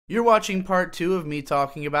You're watching part 2 of me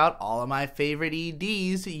talking about all of my favorite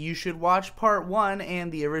EDs. You should watch part 1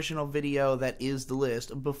 and the original video that is the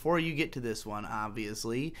list before you get to this one,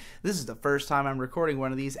 obviously. This is the first time I'm recording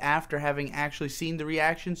one of these after having actually seen the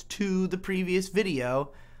reactions to the previous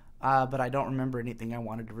video, but I don't remember anything I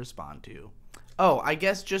wanted to respond to. Oh, I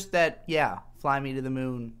guess just that, yeah, Fly Me to the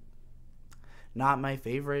Moon. Not my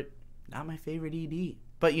favorite ED.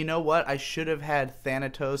 But you know what? I should have had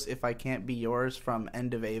Thanatos If I Can't Be Yours from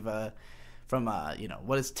End of Ava from,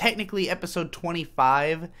 what is technically episode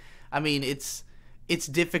 25. I mean, it's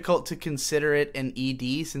difficult to consider it an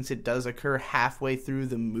ED since it does occur halfway through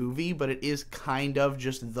the movie, but it is kind of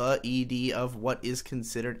just the ED of what is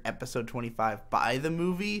considered episode 25 by the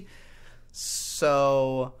movie.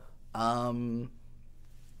 So, I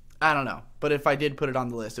don't know. But if I did put it on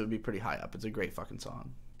the list, it would be pretty high up. It's a great fucking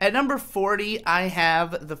song. At number 40, I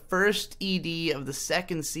have the first ED of the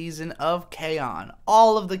second season of K-On!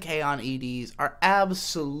 All of the K-On! EDs are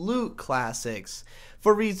absolute classics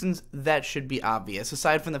for reasons that should be obvious.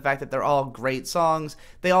 Aside from the fact that they're all great songs,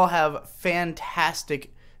 they all have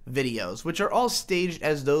fantastic videos, which are all staged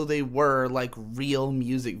as though they were like real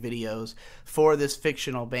music videos for this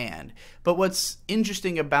fictional band. But what's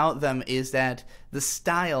interesting about them is that the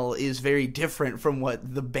style is very different from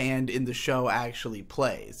what the band in the show actually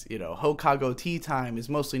plays. You know, Hokago Tea Time is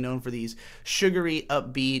mostly known for these sugary,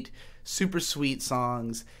 upbeat, super sweet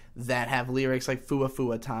songs that have lyrics like Fua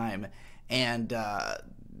Fua Time, and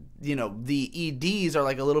the EDs are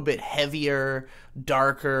like a little bit heavier,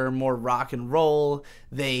 darker, more rock and roll.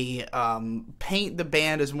 They paint the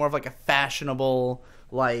band as more of like a fashionable,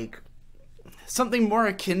 like something more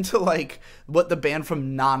akin to like what the band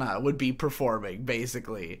from Nana would be performing,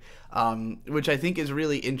 basically, which I think is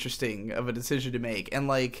really interesting of a decision to make. And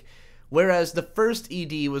like, whereas the first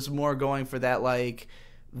ED was more going for that like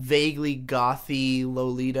vaguely gothy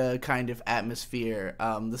Lolita kind of atmosphere,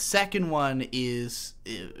 the second one is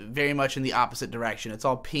very much in the opposite direction. It's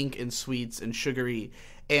all pink and sweets and sugary,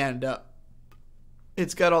 and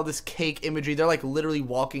it's got all this cake imagery. They're like literally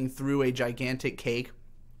walking through a gigantic cake,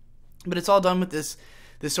 but it's all done with this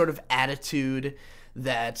sort of attitude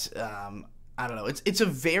that I don't know. It's a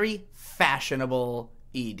very fashionable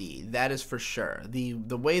ED, that is for sure. The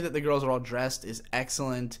way that the girls are all dressed is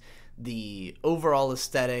excellent. The overall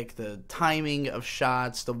aesthetic, the timing of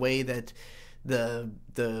shots, the way that the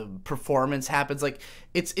performance happens, like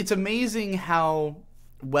it's amazing how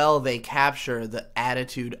well they capture the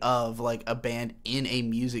attitude of like a band in a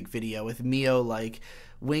music video, with Mio like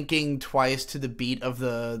winking twice to the beat of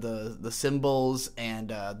the cymbals, and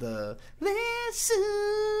the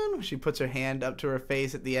listen, she puts her hand up to her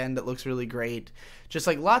face at the end. That looks really great. Just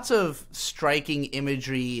like lots of striking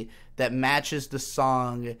imagery that matches the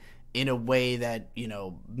song in a way that,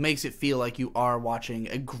 makes it feel like you are watching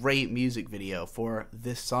a great music video for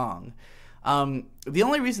this song. The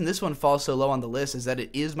only reason this one falls so low on the list is that it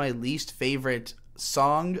is my least favorite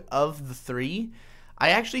song of the three.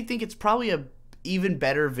 I actually think it's probably a even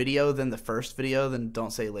better video than the first video, than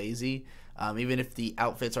Don't Say Lazy. Even if the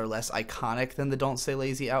outfits are less iconic than the Don't Say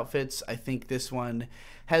Lazy outfits, I think this one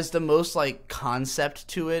has the most like concept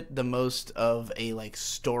to it, the most of a like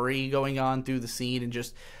story going on through the scene, and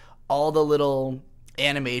just all the little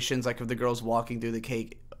animations like of the girls walking through the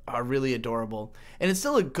cake are really adorable. And it's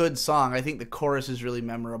still a good song. I think the chorus is really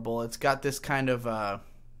memorable. It's got this kind of I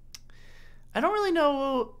don't really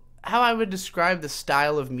know how I would describe the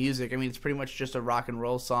style of music. I mean, it's pretty much just a rock and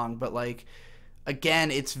roll song, but like, again,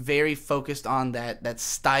 it's very focused on that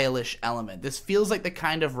stylish element. This feels like the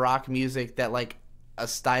kind of rock music that like a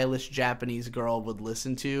stylish Japanese girl would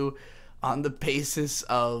listen to, on the basis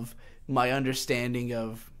of my understanding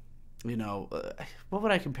of, what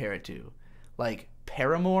would I compare it to? Like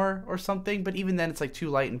Paramore or something, but even then it's like too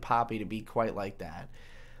light and poppy to be quite like that.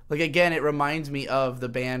 Like, again, it reminds me of the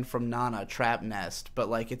band from Nana, Trap Nest, but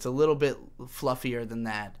like it's a little bit fluffier than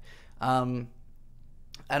that. I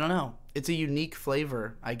don't know. It's a unique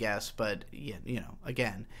flavor, I guess, but yeah,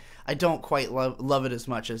 again, I don't quite love it as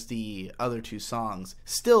much as the other two songs.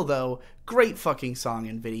 Still, though, great fucking song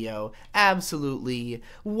and video. Absolutely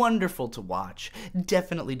wonderful to watch.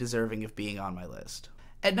 Definitely deserving of being on my list.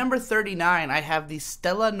 At number 39, I have the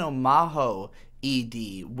Stella no Maho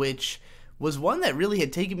ED, which was one that really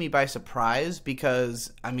had taken me by surprise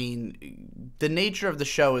because, I mean, the nature of the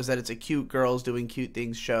show is that it's a cute girls doing cute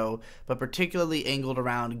things show, but particularly angled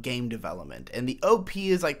around game development. And the OP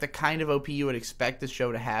is like the kind of OP you would expect this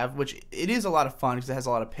show to have, which it is a lot of fun because it has a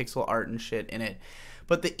lot of pixel art and shit in it.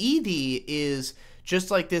 But the ED is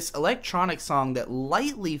just like this electronic song that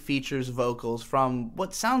lightly features vocals from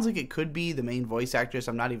what sounds like it could be the main voice actress.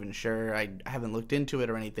 I'm not even sure. I haven't looked into it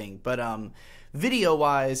or anything. But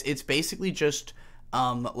video-wise, it's basically just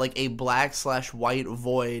like a black/white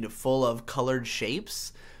void full of colored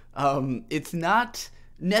shapes. It's not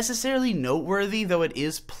necessarily noteworthy, though it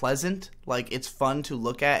is pleasant. Like, it's fun to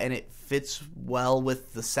look at, and it fits well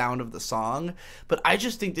with the sound of the song. But I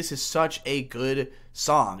just think this is such a good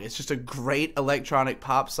song. It's just a great electronic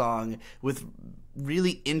pop song with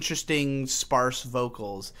really interesting, sparse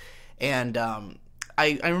vocals. And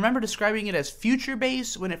I remember describing it as future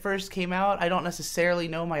bass when it first came out. I don't necessarily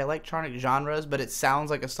know my electronic genres, but it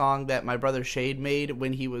sounds like a song that my brother Shade made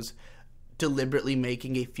when he was deliberately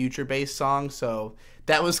making a future bass song. So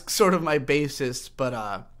that was sort of my basis.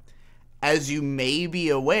 But as you may be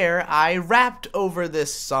aware, I rapped over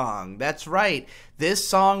this song. That's right. This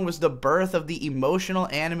song was the birth of the Emotional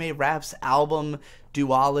Anime Raps album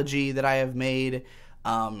duology that I have made,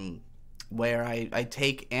 where I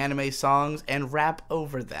take anime songs and rap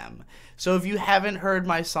over them. So if you haven't heard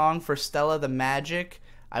my song for Stella the Magic,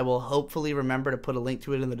 I will hopefully remember to put a link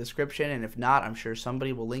to it in the description, and if not, I'm sure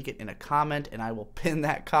somebody will link it in a comment, and I will pin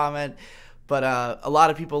that comment. But a lot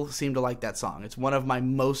of people seem to like that song. It's one of my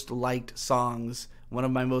most liked songs, one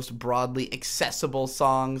of my most broadly accessible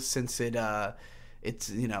songs, since it's,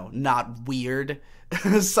 you know, not weird,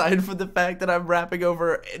 aside from the fact that I'm rapping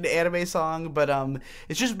over an anime song. But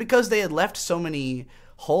it's just because they had left so many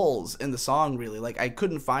holes in the song, really. Like, I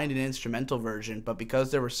couldn't find an instrumental version, but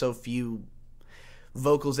because there were so few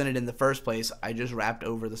vocals in it in the first place, I just rapped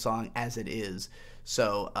over the song as it is.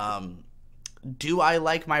 So do I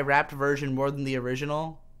like my rapped version more than the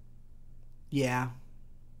original? Yeah,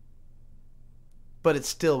 but it's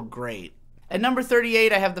still great. At number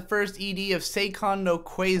 38, I have the first ED of Seikon no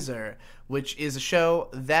Quasar, which is a show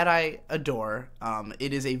that I adore.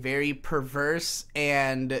 It is a very perverse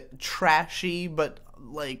and trashy, but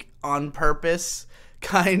like on purpose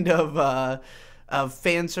kind of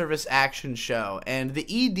fan service action show. And the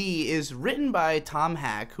ED is written by Tom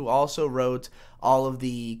Hack, who also wrote all of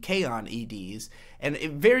the K-On! EDs. And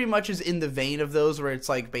it very much is in the vein of those, where it's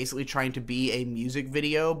like basically trying to be a music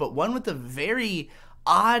video, but one with a very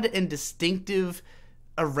odd and distinctive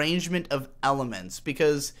arrangement of elements,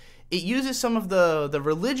 because it uses some of the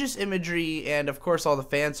religious imagery and of course all the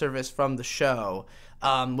fan service from the show,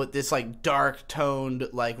 with this like dark toned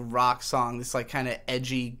like rock song, this like kind of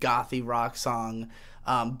edgy gothy rock song,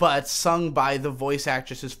 but sung by the voice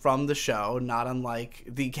actresses from the show, not unlike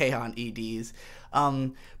the K-On! EDs.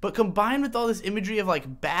 But combined with all this imagery of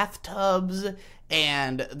like bathtubs,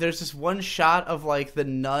 and there's this one shot of like the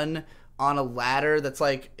nun on a ladder that's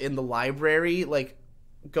like in the library, like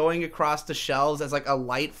going across the shelves as like a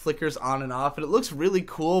light flickers on and off, and it looks really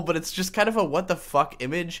cool, but it's just kind of a what the fuck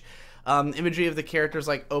image. Imagery of the characters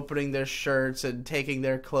like opening their shirts and taking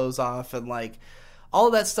their clothes off, and like all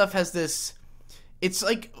of that stuff has this, it's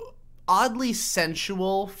like oddly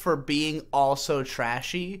sensual for being also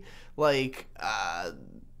trashy. Like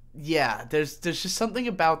yeah, there's just something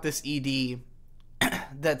about this ED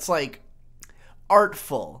that's like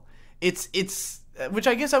artful. It's which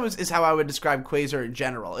I guess is how I would describe Quasar in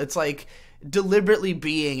general. It's like deliberately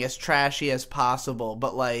being as trashy as possible,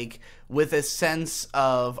 but like with a sense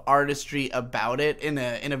of artistry about it in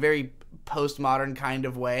a very postmodern kind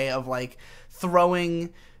of way, of like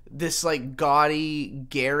throwing this like gaudy,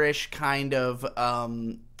 garish kind of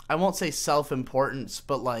I won't say self-importance,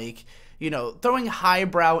 but like, you know, throwing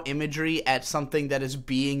highbrow imagery at something that is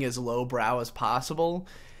being as lowbrow as possible.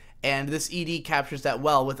 And this ED captures that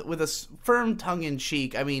well with a firm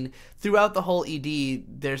tongue-in-cheek. I mean, throughout the whole ED,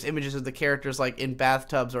 there's images of the characters like in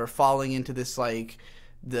bathtubs or falling into this like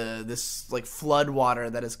this like flood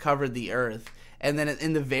water that has covered the earth. And then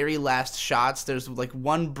in the very last shots, there's like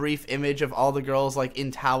one brief image of all the girls like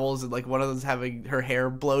in towels, and like one of them's having her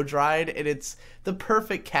hair blow dried, and it's the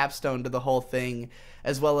perfect capstone to the whole thing,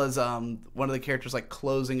 as well as one of the characters like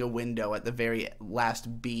closing a window at the very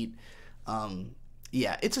last beat.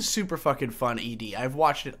 Yeah, it's a super fucking fun ED. I've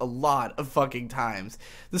watched it a lot of fucking times.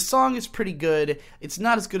 The song is pretty good. It's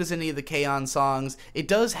not as good as any of the K-On! Songs. It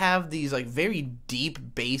does have these like very deep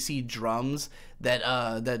bassy drums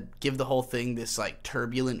that give the whole thing this like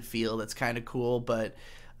turbulent feel that's kind of cool, but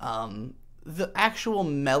the actual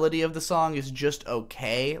melody of the song is just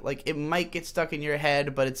okay. Like, it might get stuck in your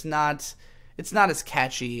head, but it's not as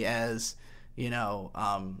catchy as, you know,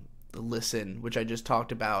 Listen, which I just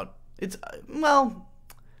talked about. It's, well,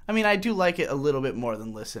 I mean, I do like it a little bit more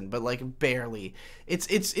than Listen, but like barely.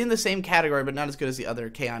 It's in the same category, but not as good as the other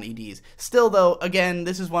K-On! EDs. Still, though, again,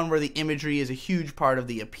 this is one where the imagery is a huge part of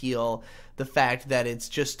the appeal. The fact that it's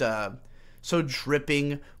just so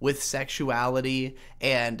dripping with sexuality,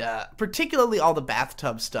 and particularly all the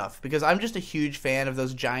bathtub stuff, because I'm just a huge fan of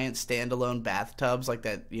those giant standalone bathtubs, like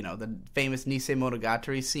that, you know, the famous Nisei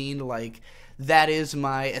Monogatari scene. Like, that is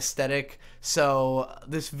my aesthetic. So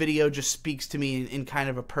this video just speaks to me in kind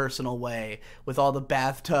of a personal way with all the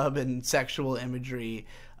bathtub and sexual imagery.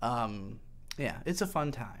 Yeah, it's a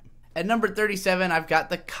fun time. At number 37, I've got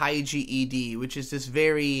the Kaiji ED, which is this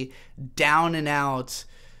very down and out,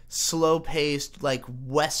 slow-paced, like,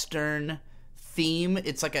 Western theme.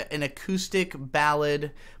 It's like an acoustic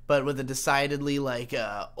ballad, but with a decidedly, like,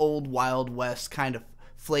 old Wild West kind of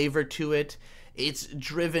flavor to it. It's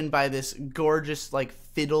driven by this gorgeous, like,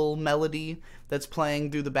 fiddle melody that's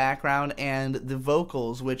playing through the background, and the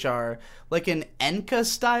vocals, which are like an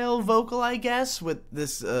Enka-style vocal, I guess, with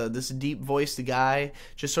this this deep-voiced guy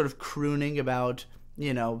just sort of crooning about,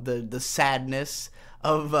 you know, the sadness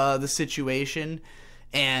of the situation.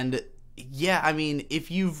 And yeah, I mean,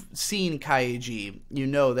 if you've seen Kaiji, you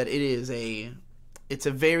know that it's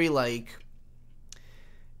a very, like,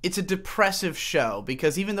 it's a depressive show,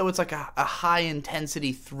 because even though it's like a high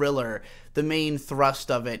intensity thriller, the main thrust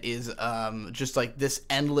of it is just like this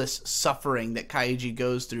endless suffering that Kaiji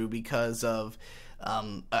goes through because of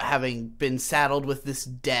having been saddled with this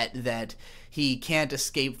debt that he can't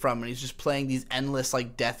escape from, and he's just playing these endless,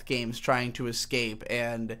 like, death games trying to escape.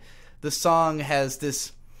 And the song has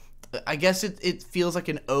this, I guess it feels like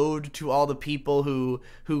an ode to all the people who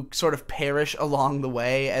sort of perish along the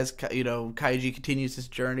way as, you know, Kaiji continues his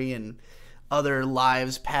journey and other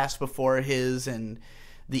lives pass before his, and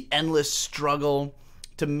the endless struggle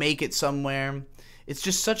to make it somewhere. It's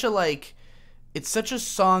just such a, like, it's such a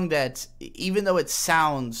song that even though it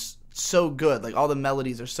sounds so good, like all the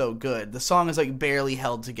melodies are so good, the song is like barely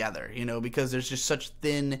held together, you know, because there's just such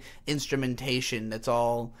thin instrumentation that's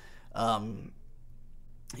all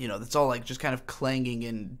you know, that's all like just kind of clanging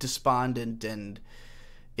and despondent, and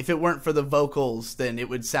if it weren't for the vocals, then it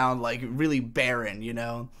would sound like really barren, you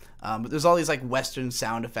know. But there's all these like Western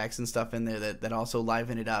sound effects and stuff in there that also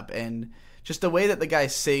liven it up, and just the way that the guy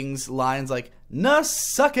sings lines like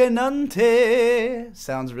 "Nasake nante"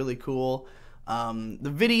 sounds really cool. The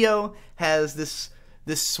video has this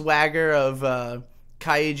swagger of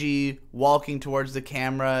Kaiji walking towards the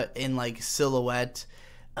camera in like silhouette,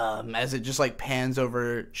 as it just like pans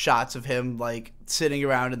over shots of him like sitting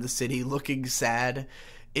around in the city looking sad.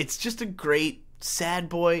 It's just a great sad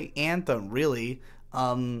boy anthem, really.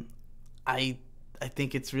 I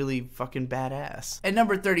think it's really fucking badass. At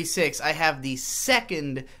number 36, I have the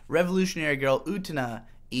second Revolutionary Girl Utena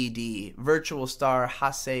ED, Virtual Star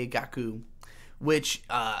Hase Gaku, which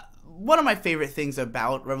one of my favorite things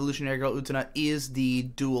about Revolutionary Girl Utena is the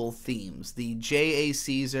dual themes, the J.A.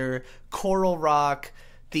 Caesar choral rock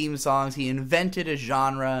theme songs. He invented a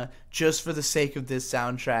genre just for the sake of this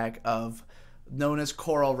soundtrack of known as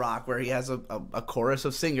choral rock, where he has a chorus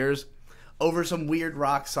of singers over some weird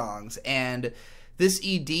rock songs. And this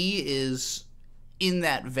ED is in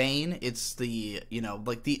that vein. It's the, you know,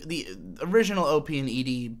 like the original OP and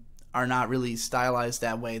ED are not really stylized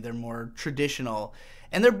that way. They're more traditional,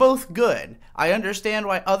 and they're both good. I understand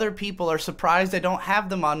why other people are surprised I don't have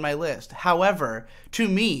them on my list. However, to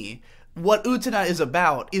me, what Utena is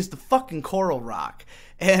about is the fucking choral rock.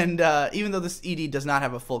 And even though this ED does not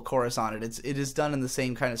have a full chorus on it, it is done in the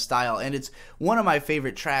same kind of style. And it's one of my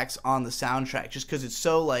favorite tracks on the soundtrack, just because it's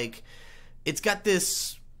so, like, it's got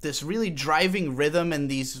this really driving rhythm and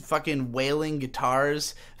these fucking wailing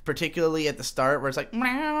guitars, particularly at the start, where it's like,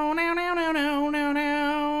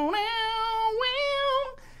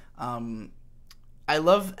 I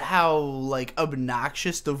love how, like,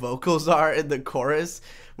 obnoxious the vocals are in the chorus,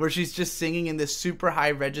 where she's just singing in this super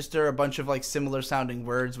high register a bunch of, like, similar sounding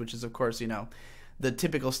words, which is, of course, you know, the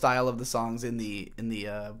typical style of the songs in the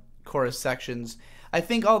chorus sections. I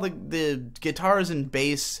think all the guitars and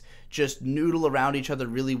bass just noodle around each other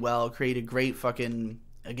really well, create a great fucking,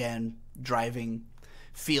 again, driving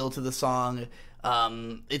feel to the song.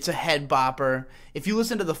 It's a head bopper. If you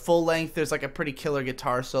listen to the full length, there's like a pretty killer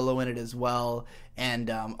guitar solo in it as well. And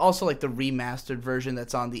also, like, the remastered version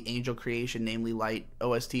that's on the Angel Creation, namely Light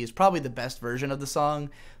OST, is probably the best version of the song.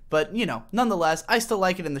 But, you know, nonetheless, I still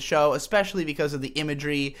like it in the show, especially because of the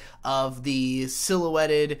imagery of the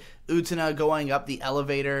silhouetted Utena going up the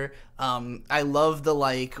elevator. I love the,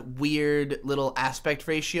 like, weird little aspect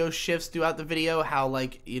ratio shifts throughout the video, how,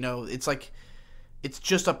 like, you know, it's like, it's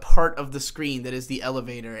just a part of the screen that is the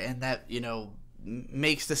elevator, and that, you know,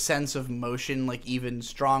 makes the sense of motion like even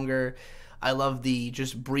stronger. I love the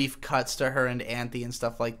just brief cuts to her and Anthe and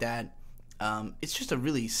stuff like that. It's just a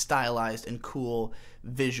really stylized and cool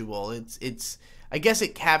visual. It's I guess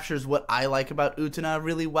it captures what I like about Utena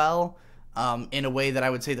really well, in a way that I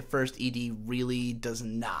would say the first ED really does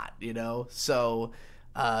not, you know? So,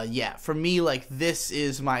 yeah, for me, like, this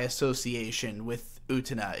is my association with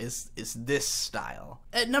Utena, is this style.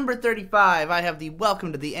 At number 35, I have the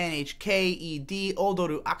Welcome to the NHK ED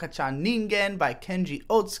Odoru Akachan Ningen by Kenji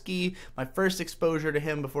Otsuki. My first exposure to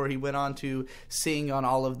him before he went on to sing on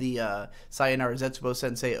all of the Sayonara Zetsubo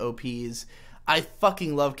Sensei OPs. I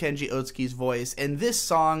fucking love Kenji Otsuki's voice, and this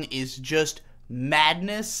song is just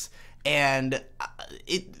madness, and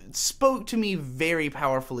it spoke to me very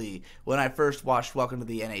powerfully when I first watched Welcome to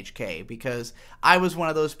the NHK, because I was one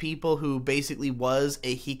of those people who basically was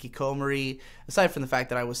a hikikomori, aside from the fact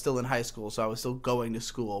that I was still in high school, so I was still going to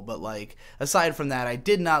school, but like, aside from that, I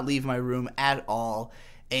did not leave my room at all,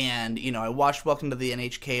 and, you know, I watched Welcome to the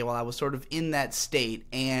NHK while I was sort of in that state,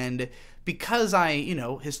 and because I, you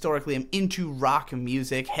know, historically am into rock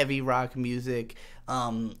music, heavy rock music,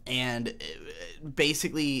 and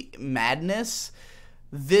basically madness,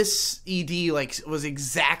 this ED, like, was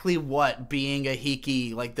exactly what being a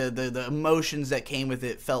hiki, like, the emotions that came with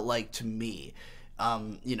it felt like to me.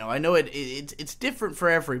 You know, I know it's different for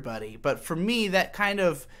everybody, but for me, that kind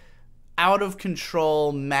of out of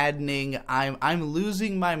control, maddening, I'm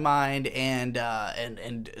losing my mind and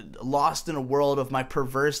lost in a world of my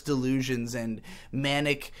perverse delusions and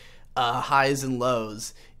manic highs and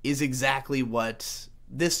lows is exactly what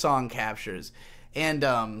this song captures, and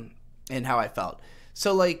how I felt.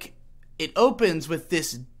 So, like, it opens with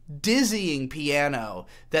this dizzying piano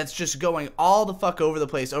that's just going all the fuck over the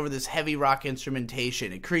place over this heavy rock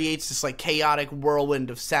instrumentation. It creates this like chaotic whirlwind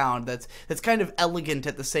of sound that's kind of elegant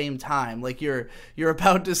at the same time. Like you're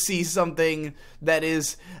about to see something that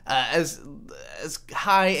is as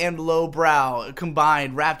high and low brow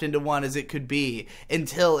combined, wrapped into one as it could be,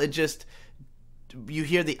 until it just, you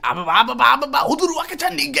hear the and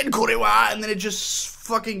then it just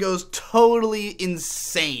fucking goes totally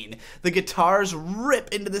insane. The guitars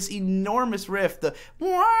rip into this enormous riff. The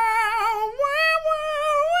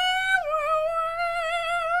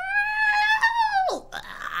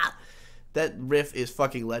that riff is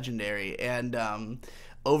fucking legendary, and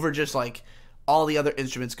over just like all the other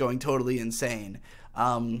instruments going totally insane.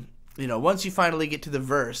 You know, once you finally get to the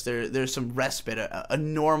verse, there's some respite, a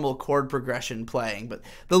normal chord progression playing, but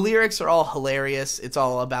the lyrics are all hilarious. It's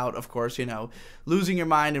all about, of course, you know, losing your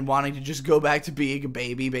mind and wanting to just go back to being a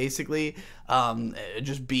baby, basically,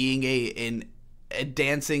 just being a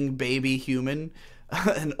dancing baby human,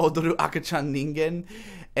 an odoru akachan ningen,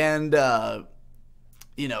 and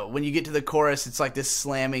you know, when you get to the chorus, it's like this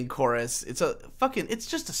slamming chorus. It's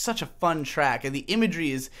just such a fun track, and the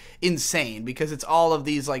imagery is insane because it's all of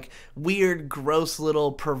these like weird, gross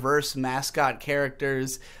little perverse mascot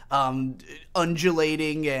characters,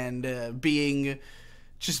 undulating and being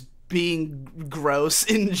gross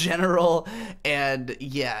in general, and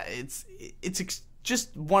yeah, it's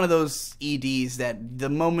just one of those EDs that the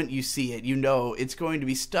moment you see it, you know it's going to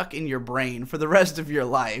be stuck in your brain for the rest of your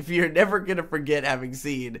life. You're never going to forget having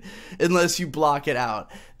seen, unless you block it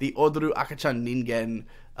out, the Odoru Akachan Ningen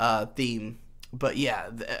theme. But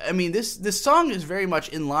yeah, I mean, this song is very much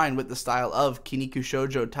in line with the style of Kiniku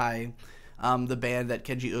Shoujo Tai, the band that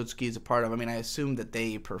Kenji Otsuki is a part of. I mean, I assume that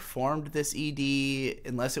they performed this ED,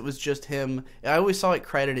 unless it was just him. I always saw it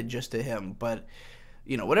credited just to him, but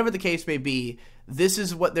you know, whatever the case may be, this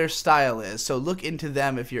is what their style is, so look into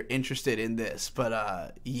them if you're interested in this.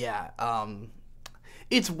 But yeah,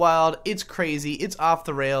 it's wild, it's crazy, it's off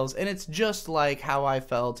the rails, and it's just like how I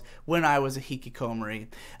felt when I was a hikikomori.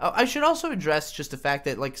 I should also address just the fact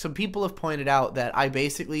that, like, some people have pointed out that I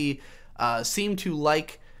basically seem to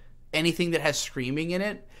like anything that has screaming in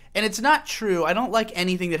it. And it's not true. I don't like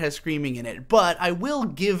anything that has screaming in it, but I will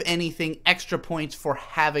give anything extra points for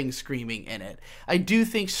having screaming in it. I do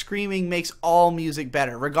think screaming makes all music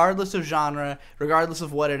better, regardless of genre, regardless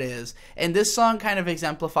of what it is. And this song kind of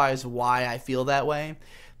exemplifies why I feel that way,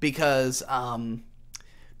 because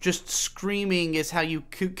just screaming is how you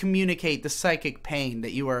communicate the psychic pain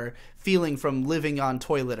that you are feeling from living on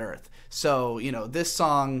toilet earth. So, you know, this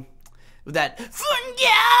song, that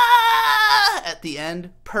at the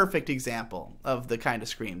end, perfect example of the kind of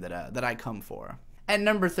scream that I come for. At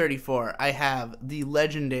number 34, I have the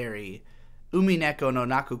legendary Umineko no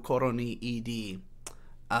Naku Koro ni ED,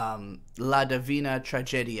 La Divina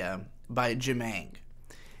Tragedia by Jimang,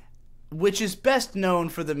 which is best known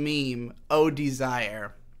for the meme "Oh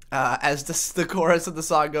Desire," as the chorus of the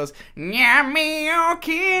song goes, Nyami o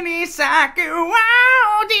kini saku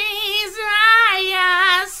wa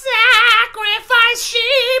desire, sacrifice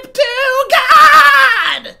sheep to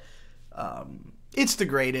God! It's the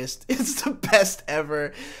greatest. It's the best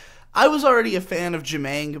ever. I was already a fan of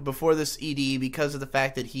Jemang before this ED because of the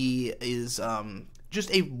fact that he is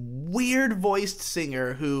just a weird-voiced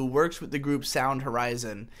singer who works with the group Sound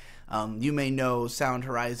Horizon. You may know Sound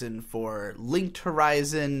Horizon for Linked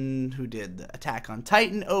Horizon, who did the Attack on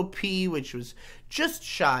Titan OP, which was just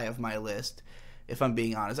shy of my list, if I'm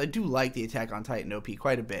being honest. I do like the Attack on Titan OP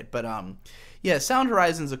quite a bit, but yeah, Sound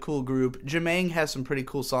Horizon's a cool group. Jemang has some pretty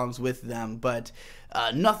cool songs with them, but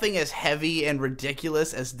nothing as heavy and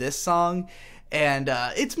ridiculous as this song. And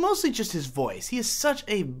it's mostly just his voice. He has such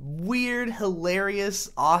a weird,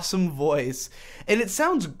 hilarious, awesome voice. And it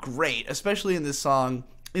sounds great, especially in this song.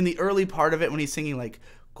 In the early part of it, when he's singing like,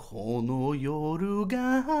 Kono yoru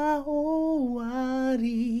ga owari,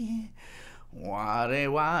 ware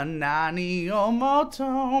wa nani o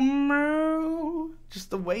motomu.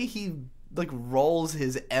 Just the way he like rolls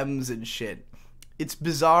his M's and shit. It's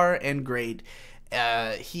bizarre and great.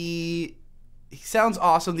 He sounds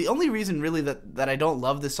awesome. The only reason really that I don't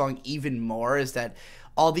love this song even more is that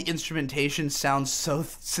all the instrumentation sounds so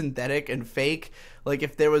synthetic and fake. Like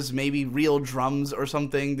if there was maybe real drums or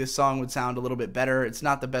something, this song would sound a little bit better. It's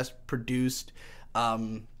not the best produced.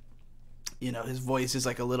 You know, his voice is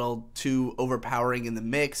like a little too overpowering in the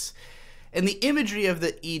mix. And the imagery of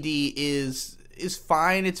the ED is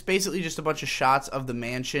fine. It's basically just a bunch of shots of the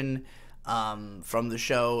mansion from the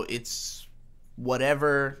show. It's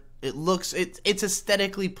whatever. It looks, it's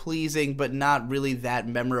aesthetically pleasing, but not really that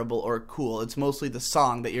memorable or cool. It's mostly the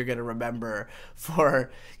song that you're going to remember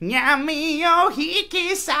for Nyami o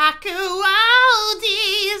hiki saku o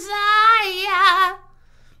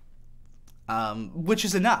desire. Which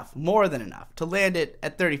is enough, more than enough, to land it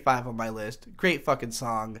at 35 on my list. Great fucking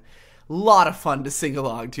song. Lot of fun to sing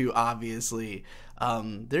along to, obviously.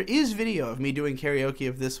 There is video of me doing karaoke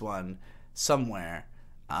of this one somewhere.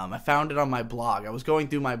 I found it on my blog. I was going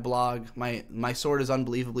through my blog, my sword is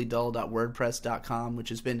unbelievably dull.wordpress.com, which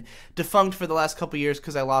has been defunct for the last couple years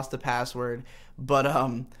because I lost the password. But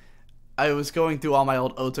I was going through all my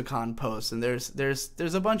old Otakon posts, and there's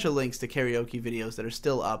a bunch of links to karaoke videos that are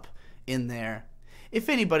still up in there. If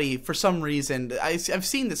anybody, for some reason, I've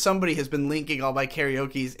seen that somebody has been linking all my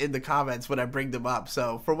karaokes in the comments when I bring them up.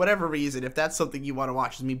 So for whatever reason, if that's something you want to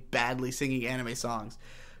watch, is me badly singing anime songs,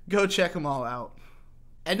 go check them all out.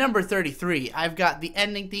 At number 33, I've got the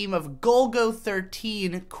ending theme of Golgo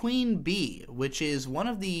 13, Queen Bee, which is one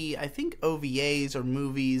of the, I think, OVAs or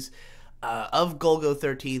movies of Golgo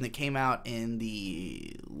 13 that came out in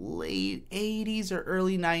the late 80s or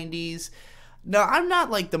early 90s. Now, I'm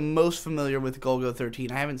not, like, the most familiar with Golgo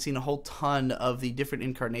 13. I haven't seen a whole ton of the different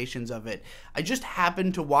incarnations of it. I just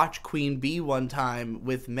happened to watch Queen Bee one time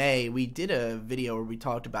with May. We did a video where we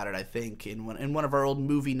talked about it, I think, in one of our old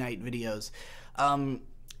movie night videos.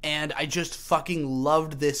 And I just fucking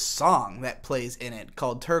loved this song that plays in it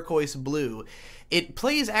called Turquoise Blue. It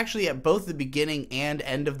plays actually at both the beginning and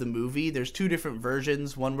end of the movie. There's two different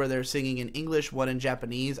versions, one where they're singing in English, one in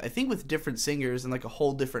Japanese, I think with different singers and like a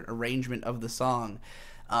whole different arrangement of the song.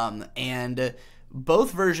 And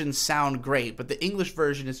both versions sound great, but the English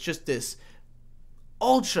version is just this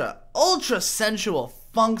ultra sensual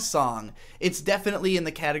funk song. It's definitely in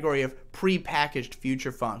the category of pre-packaged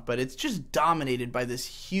future funk, but it's just dominated by this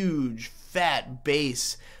huge fat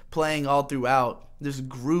bass playing all throughout. This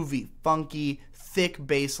groovy, funky, thick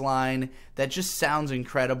bass line that just sounds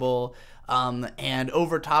incredible. And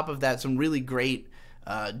over top of that, some really great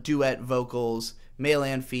duet vocals, male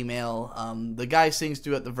and female. The guy sings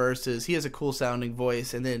throughout the verses. He has a cool sounding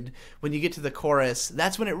voice, and then when you get to the chorus,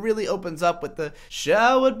 that's when it really opens up with the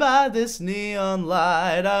showered by this neon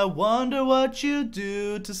light, I wonder what you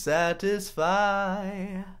do to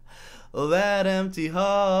satisfy that empty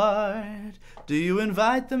heart. Do you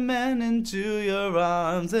invite the man into your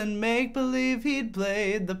arms and make believe he'd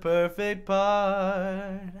played the perfect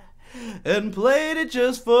part and played it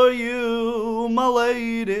just for you, my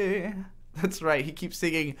lady? That's right, he keeps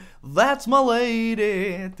singing, "That's my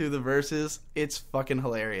lady," through the verses. It's fucking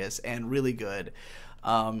hilarious and really good.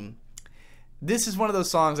 This is one of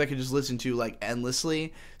those songs I could just listen to, like,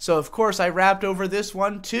 endlessly. So, of course, I rapped over this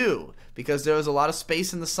one, too, because there was a lot of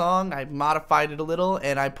space in the song. I modified it a little,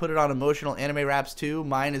 and I put it on Emotional Anime Raps, too.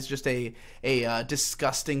 Mine is just a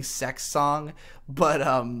disgusting sex song,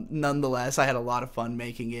 but nonetheless, I had a lot of fun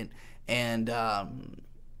making it. And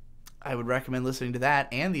I would recommend listening to that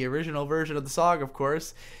and the original version of the song, of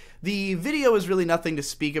course. The video is really nothing to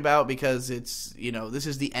speak about because it's, you know, this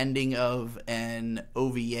is the ending of an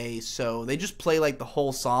OVA, so they just play like the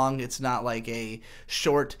whole song. It's not like a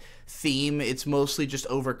short theme. It's mostly just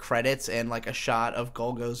over credits and like a shot of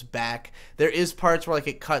Golgo's back. There is parts where like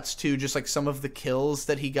it cuts to just like some of the kills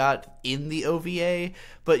that he got in the OVA,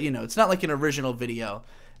 but you know, it's not like an original video.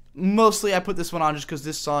 Mostly I put this one on just because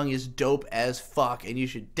this song is dope as fuck and you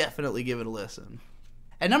should definitely give it a listen.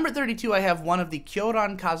 At number 32, I have one of the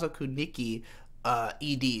Kyoran Kazoku Nikki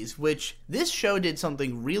EDs, which this show did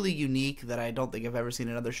something really unique that I don't think I've ever seen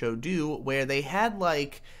another show do, where they had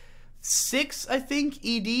like 6, I think,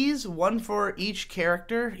 EDs, one for each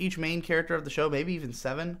character, each main character of the show, maybe even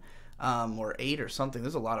 7. Or 8 or something.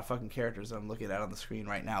 There's a lot of fucking characters that I'm looking at on the screen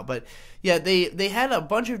right now. But yeah, they had a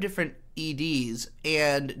bunch of different EDs,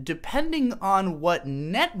 and depending on what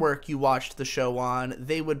network you watched the show on,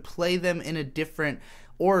 they would play them in a different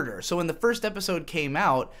order. So when the first episode came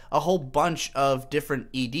out, a whole bunch of different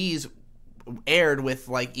EDs aired with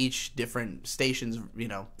like each different station's, you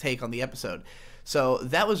know, take on the episode. So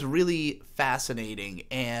that was really fascinating,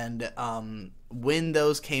 and when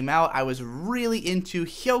those came out, I was really into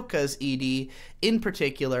Hyoka's ED in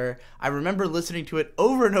particular. I remember listening to it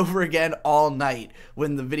over and over again all night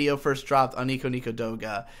when the video first dropped on Nico Nico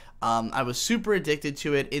Doga. I was super addicted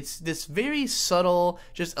to it. It's this very subtle,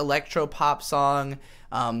 just electro-pop song,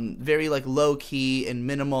 very like low-key and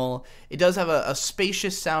minimal. It does have a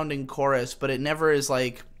spacious-sounding chorus, but it never is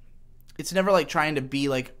like... It's never like trying to be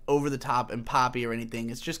like over the top and poppy or anything.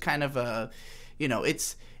 It's just kind of a, you know,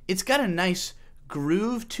 it's got a nice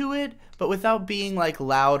groove to it, but without being like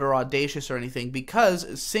loud or audacious or anything,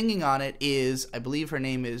 because singing on it is, I believe her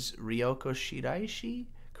name is Ryoko Shiraishi,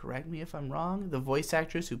 correct me if I'm wrong, the voice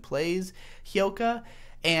actress who plays Hyoka,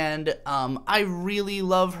 and I really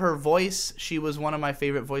love her voice. She was one of my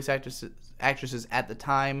favorite voice actresses at the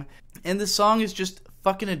time, and the song is just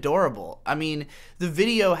fucking adorable. I mean, the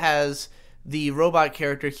video has the robot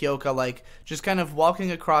character Hyoka like just kind of walking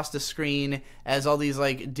across the screen as all these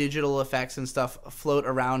like digital effects and stuff float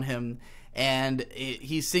around him, and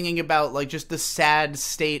he's singing about like just the sad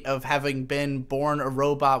state of having been born a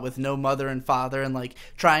robot with no mother and father, and like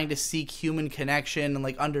trying to seek human connection and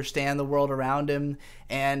like understand the world around him.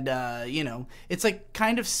 And you know, it's like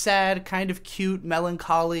kind of sad, kind of cute,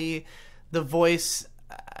 melancholy. The voice,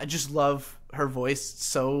 I just love her voice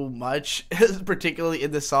so much, particularly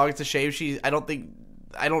in this song. It's a shame I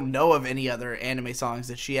don't know of any other anime songs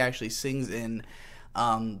that she actually sings in,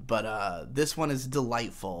 but this one is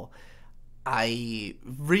delightful.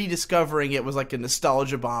 Rediscovering it was like a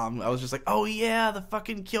nostalgia bomb. I was just like, oh yeah, the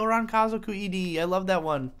fucking Kyoran Kazoku ED, I love that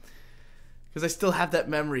one, because I still have that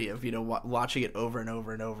memory of, you know, watching it over and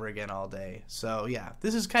over and over again all day. So yeah,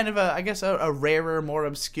 this is kind of a rarer, more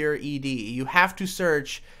obscure ED. You have to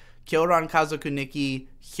search Kyoran Kazoku Nikki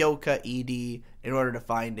Hyoka ED in order to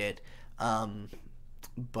find it.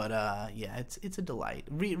 But yeah, it's a delight.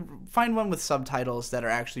 Find one with subtitles that are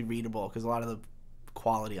actually readable, because a lot of the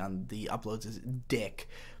quality on the uploads is dick.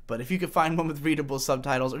 But if you could find one with readable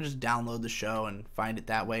subtitles, or just download the show and find it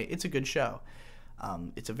that way, it's a good show.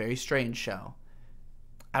 It's a very strange show.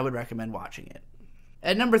 I would recommend watching it.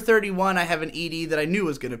 At number 31, I have an ED that I knew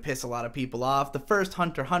was going to piss a lot of people off. The first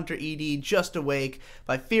Hunter x Hunter ED, Just Awake,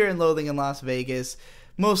 by Fear and Loathing in Las Vegas.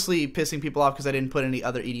 Mostly pissing people off because I didn't put any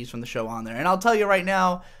other EDs from the show on there. And I'll tell you right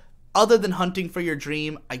now, other than Hunting for Your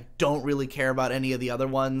Dream, I don't really care about any of the other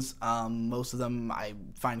ones. Most of them I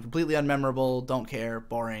find completely unmemorable, don't care,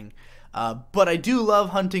 boring. But I do love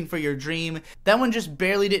Hunting for Your Dream. That one just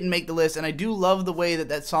barely didn't make the list, and I do love the way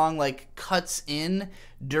that song like cuts in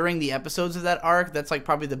during the episodes of that arc. That's like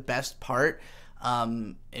probably the best part.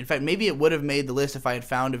 In fact, maybe it would have made the list if I had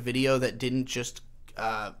found a video that didn't just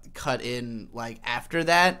cut in like after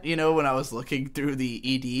that, you know, when I was looking through the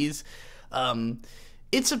EDs.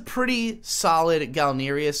 It's a pretty solid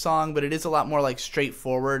Galneria song, but it is a lot more like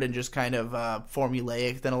straightforward and just kind of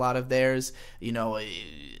formulaic than a lot of theirs. You know,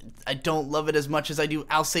 I don't love it as much as I do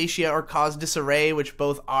Alsatia or Cause Disarray, which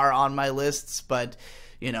both are on my lists, but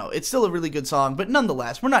you know, it's still a really good song. But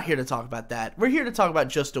nonetheless, we're not here to talk about that. We're here to talk about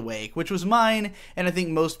Just Awake, which was mine, and I think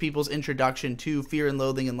most people's introduction to Fear and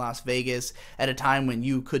Loathing in Las Vegas at a time when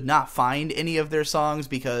you could not find any of their songs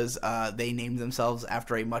because they named themselves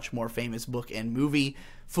after a much more famous book and movie,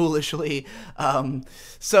 foolishly.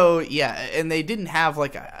 So yeah, and they didn't have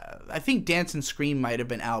like, I think Dance and Scream might have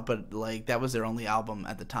been out, but like that was their only album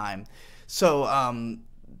at the time. So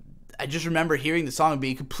I just remember hearing the song and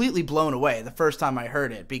being completely blown away the first time I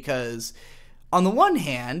heard it, because on the one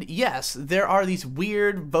hand, yes, there are these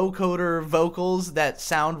weird vocoder vocals that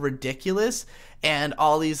sound ridiculous and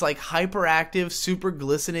all these like hyperactive, super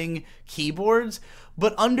glistening keyboards,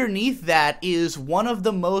 but underneath that is one of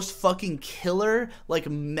the most fucking killer like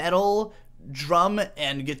metal drum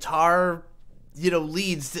and guitar,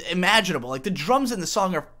 leads imaginable. Like the drums in the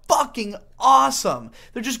song are fucking awesome.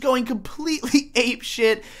 They're just going completely ape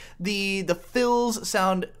shit. The fills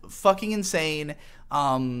sound fucking insane.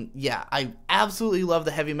 Yeah, I absolutely love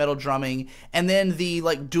the heavy metal drumming, and then the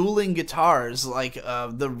like dueling guitars, like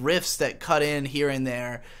the riffs that cut in here and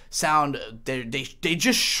there sound they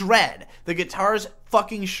just shred. The guitars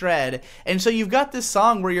fucking shred, and so you've got this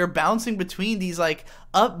song where you're bouncing between these like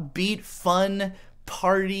upbeat, fun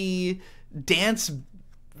party dance,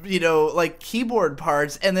 like keyboard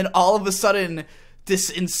parts, and then all of a sudden this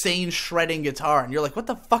insane shredding guitar, and you're like, what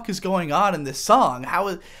the fuck is going on in this song? How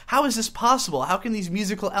is this possible? How can these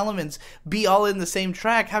musical elements be all in the same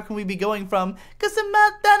track? How can we be going from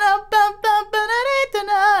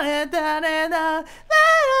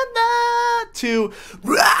to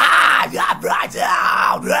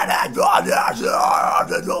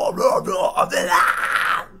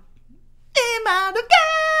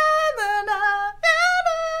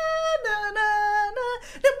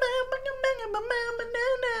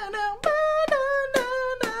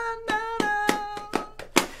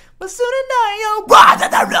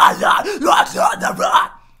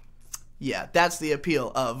yeah, that's the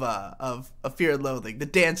appeal of Fear and Loathing, the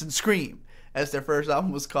Dance and Scream, as their first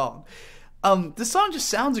album was called. This song just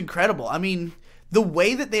sounds incredible. I mean, the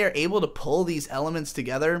way that they are able to pull these elements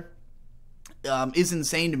together is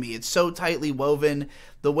insane to me. It's so tightly woven.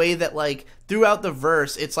 The way that, like, throughout the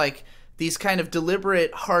verse, it's like these kind of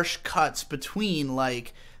deliberate harsh cuts between,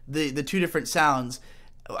 like, the two different sounds.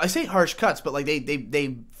 I say harsh cuts, but like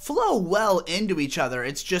they flow well into each other.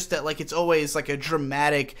 It's just that like it's always like a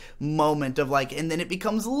dramatic moment of like, and then it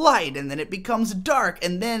becomes light, and then it becomes dark,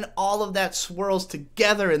 and then all of that swirls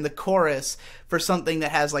together in the chorus for something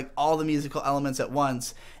that has like all the musical elements at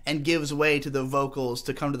once and gives way to the vocals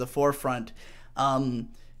to come to the forefront.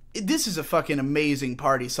 This is a fucking amazing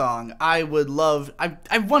party song. I want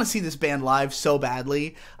to see this band live so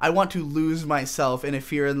badly. I want to lose myself in a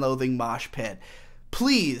Fear and Loathing mosh pit.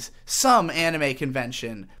 Please, some anime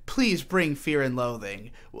convention, please bring Fear and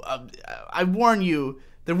Loathing. I warn you,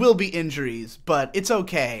 there will be injuries, but it's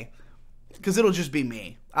okay, because it'll just be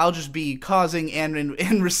me. I'll just be causing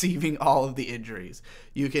and receiving all of the injuries.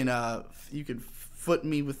 You can foot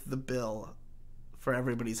me with the bill for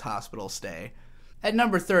everybody's hospital stay. At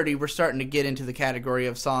number 30, we're starting to get into the category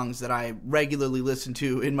of songs that I regularly listen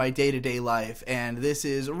to in my day-to-day life, and this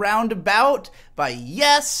is Roundabout by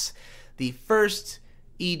Yes, the first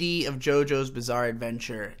ED of JoJo's Bizarre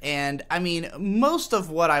Adventure. And I mean, most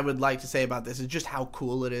of what I would like to say about this is just how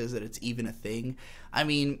cool it is that it's even a thing. I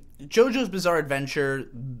mean, JoJo's Bizarre Adventure,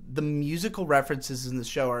 the musical references in the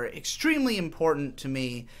show are extremely important to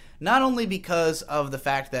me, not only because of the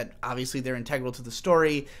fact that obviously they're integral to the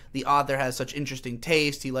story, the author has such interesting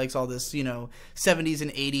taste, he likes all this, 70s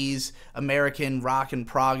and 80s American rock and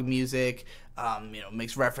prog music,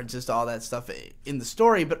 makes references to all that stuff in the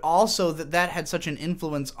story, but also that had such an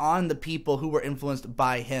influence on the people who were influenced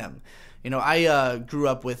by him. I grew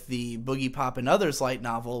up with the Boogie Pop and Others light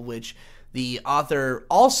novel, which the author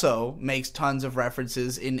also makes tons of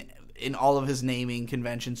references in all of his naming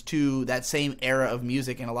conventions to that same era of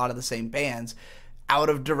music and a lot of the same bands out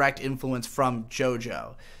of direct influence from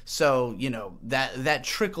JoJo. So, that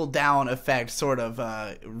trickle-down effect sort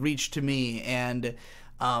of reached to me, and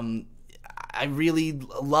I really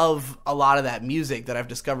love a lot of that music that I've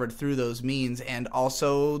discovered through those means. And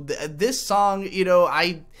also this song,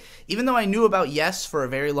 even though I knew about Yes for a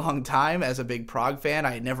very long time as a big prog fan,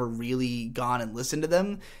 I had never really gone and listened to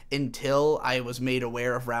them until I was made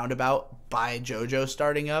aware of Roundabout by JoJo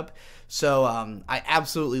starting up. So I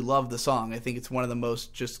absolutely love the song. I think it's one of the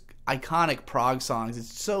most just iconic prog songs.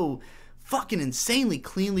 It's so fucking insanely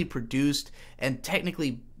cleanly produced and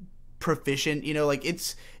technically proficient.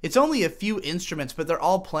 It's only a few instruments, but they're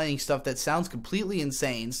all playing stuff that sounds completely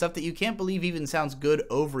insane, stuff that you can't believe even sounds good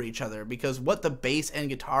over each other, because what the bass and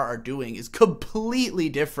guitar are doing is completely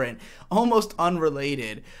different, almost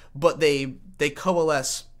unrelated, but they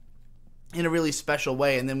coalesce in a really special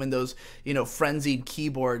way. And then when those frenzied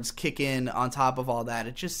keyboards kick in on top of all that,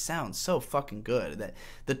 it just sounds so fucking good. That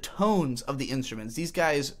the tones of the instruments, these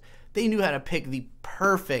guys, they knew how to pick the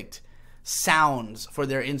perfect sounds for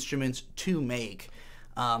their instruments to make,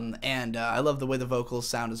 and I love the way the vocals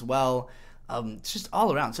sound as well. It's just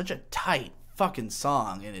all around such a tight fucking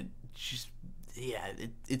song, and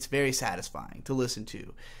it's very satisfying to listen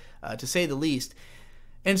to. to say the least.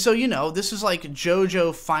 And so, you know, this is like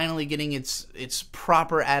JoJo finally getting its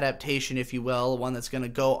proper adaptation, if you will, one that's going to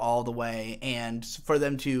go all the way, and for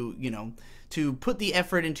them to, you know, to put the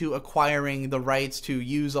effort into acquiring the rights to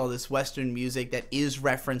use all this Western music that is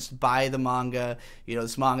referenced by the manga, you know,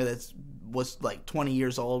 this manga that was like 20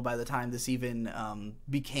 years old by the time this even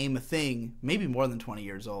became a thing, maybe more than 20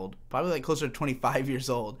 years old, probably like closer to 25 years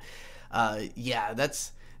old. Yeah,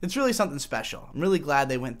 it's really something special. I'm really glad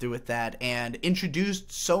they went through with that and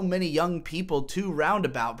introduced so many young people to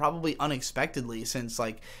Roundabout, probably unexpectedly, since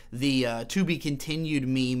like the to be continued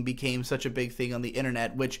meme became such a big thing on the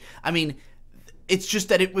internet, which, I mean, it's just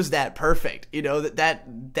that it was that perfect, you know,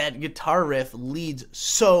 that guitar riff leads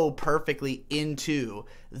so perfectly into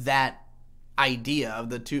that idea of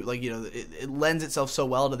the two, like, you know, it lends itself so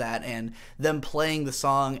well to that, and them playing the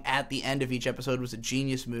song at the end of each episode was a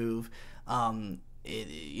genius move.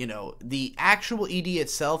 You know, the actual ED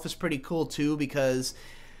itself is pretty cool too, because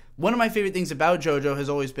one of my favorite things about JoJo has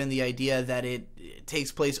always been the idea that it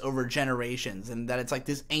takes place over generations, and that it's like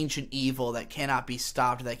this ancient evil that cannot be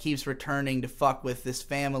stopped, that keeps returning to fuck with this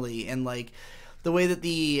family. And like the way that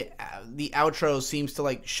the outro seems to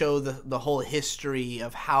like show the whole history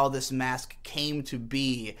of how this mask came to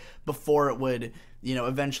be before it would, you know,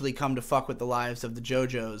 eventually come to fuck with the lives of the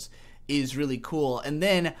JoJos is really cool. And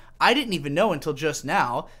then I didn't even know until just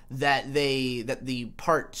now that the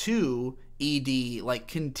part 2 ED like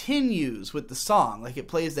continues with the song. Like it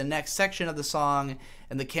plays the next section of the song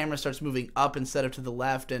and the camera starts moving up instead of to the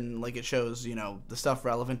left, and like it shows, you know, the stuff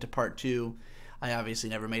relevant to part 2. I obviously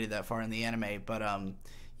never made it that far in the anime, but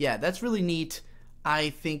yeah, that's really neat.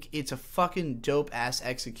 I think it's a fucking dope-ass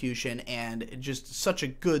execution and just such a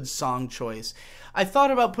good song choice. I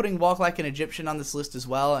thought about putting Walk Like an Egyptian on this list as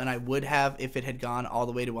well, and I would have if it had gone all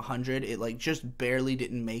the way to 100. It, like, just barely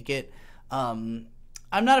didn't make it. I'm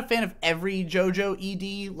not a fan of every JoJo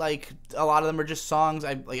ED. Like, a lot of them are just songs.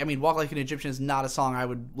 I mean, Walk Like an Egyptian is not a song I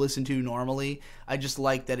would listen to normally. I just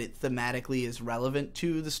like that it thematically is relevant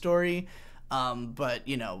to the story. But,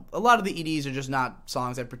 you know, a lot of the EDs are just not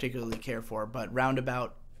songs I particularly care for, but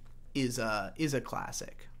Roundabout is a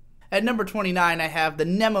classic. At number 29, I have the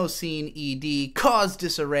Mnemosyne ED, Cause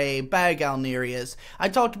Disarray by Galnerius. I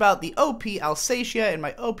talked about the OP Alsatia in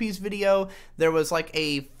my OP's video. There was like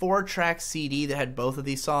a 4-track CD that had both of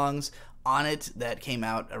these songs on it that came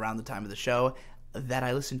out around the time of the show that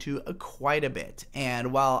I listened to quite a bit.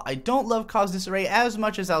 And while I don't love Cause Disarray as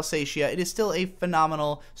much as Alsatia, it is still a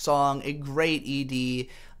phenomenal song, a great ED.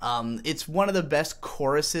 It's one of the best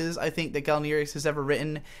choruses I think that Galnerius has ever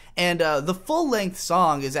written. And the full-length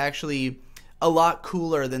song is actually a lot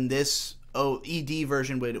cooler than this ED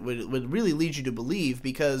version would really lead you to believe,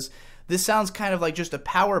 because this sounds kind of like just a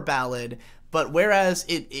power ballad. But whereas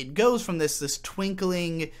it goes from this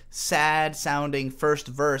twinkling, sad-sounding first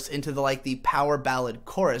verse into the power ballad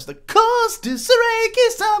chorus, the Cause disarray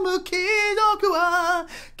kisamu kidoku wa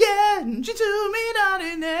genji to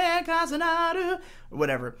midare ne kazanaru, or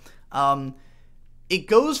whatever. It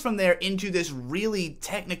goes from there into this really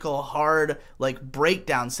technical, hard,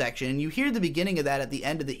 breakdown section. And you hear the beginning of that at the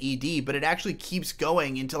end of the ED, but it actually keeps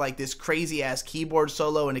going into, this crazy-ass keyboard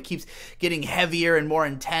solo, and it keeps getting heavier and more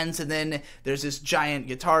intense, and then there's this giant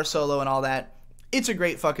guitar solo and all that. It's a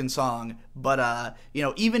great fucking song, but,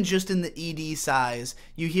 even just in the ED size,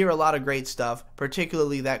 you hear a lot of great stuff,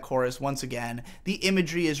 particularly that chorus, once again. The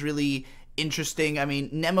imagery is really interesting. I mean,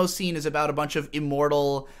 Mnemosyne is about a bunch of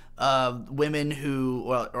immortal women who,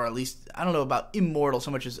 or at least, I don't know about immortal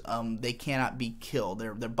so much as they cannot be killed.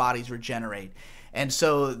 Their bodies regenerate. And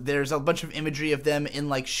so there's a bunch of imagery of them in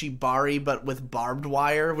shibari, but with barbed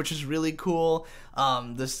wire, which is really cool.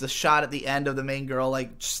 The shot at the end of the main girl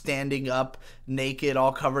standing up naked,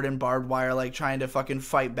 all covered in barbed wire, trying to fucking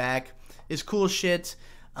fight back, is cool shit.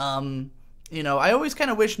 I always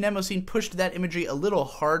kind of wish Mnemosyne pushed that imagery a little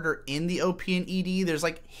harder in the OP and ED. There's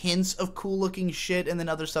hints of cool looking shit and then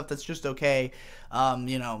other stuff that's just okay.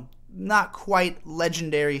 Not quite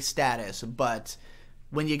legendary status, but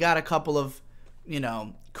when you got a couple of,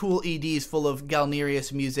 cool EDs full of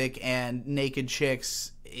Galnerius music and naked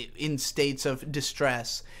chicks in states of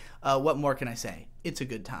distress, what more can I say? It's a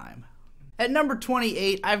good time. At number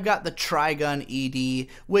 28, I've got the Trigun ED,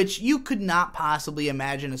 which you could not possibly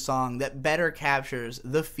imagine a song that better captures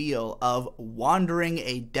the feel of wandering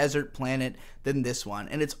a desert planet than this one.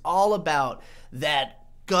 And it's all about that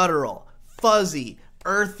guttural, fuzzy,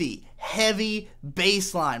 earthy, heavy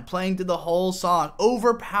bass line playing through the whole song,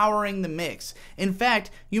 overpowering the mix. In fact,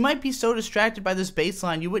 you might be so distracted by this bass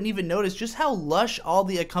line you wouldn't even notice just how lush all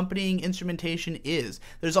the accompanying instrumentation is.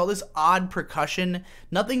 There's all this odd percussion,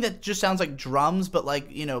 nothing that just sounds like drums, but like,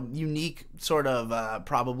 you know, unique sort of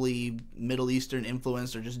probably Middle Eastern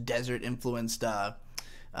influenced or just desert influenced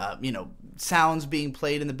you know, sounds being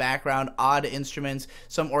played in the background, odd instruments,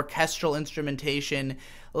 some orchestral instrumentation.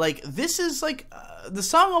 Like, this is like, the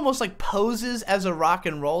song almost like poses as a rock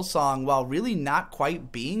and roll song while really not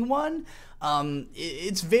quite being one.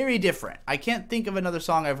 It's very different. I can't think of another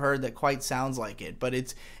song I've heard that quite sounds like it, but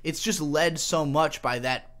it's just led so much by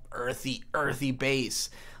that earthy bass.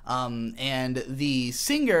 And the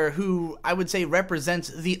singer, who I would say represents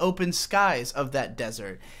the open skies of that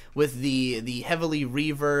desert, with the heavily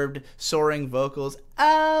reverbed, soaring vocals.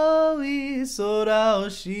 Aoi sora o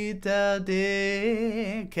shita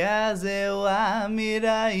de kaze wa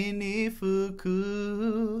mirai ni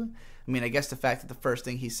fuku. I mean, I guess the fact that the first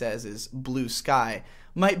thing he says is blue sky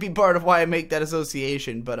might be part of why I make that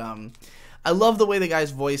association, but I love the way the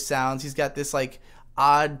guy's voice sounds. He's got this like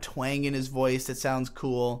odd twang in his voice that sounds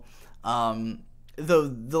cool.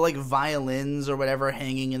 The like violins or whatever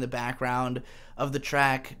hanging in the background of the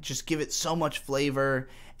track just give it so much flavor.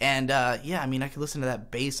 And yeah, I mean, I could listen to that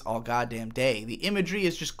bass all goddamn day. The imagery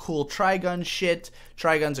is just cool Trigun shit.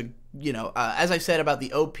 Trigun's a, you know, as I said about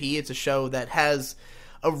the OP, it's a show that has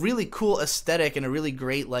a really cool aesthetic and a really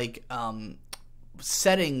great like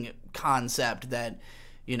setting concept that,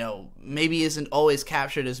 you know, maybe isn't always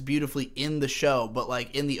captured as beautifully in the show, but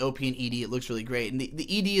like in the OP and ED it looks really great. And the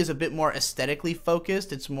ED is a bit more aesthetically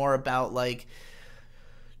focused. It's more about like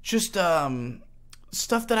just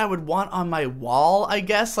stuff that I would want on my wall, I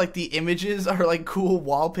guess. Like the images are like cool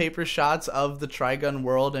wallpaper shots of the Trigun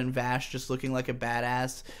world and Vash just looking like a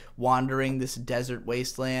badass wandering this desert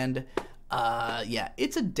wasteland. Yeah,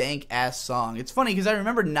 it's a dank ass song. It's funny because I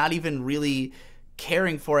remember not even really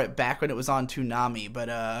caring for it back when it was on Toonami, but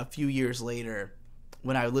a few years later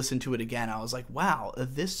when I listened to it again, I was like, wow,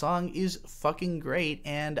 this song is fucking great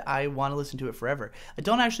and I want to listen to it forever. I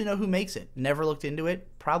don't actually know who makes it. Never looked into it.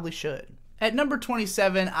 Probably should. At number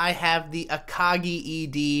 27, I have the Akagi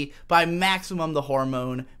ED by Maximum the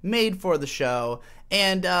Hormone, made for the show.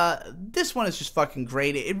 And this one is just fucking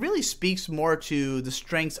great. It really speaks more to the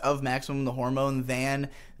strengths of Maximum the Hormone than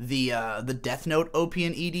the Death Note OP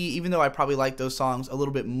and ED, even though I probably like those songs a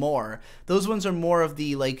little bit more. Those ones are more of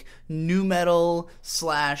the, like, nu metal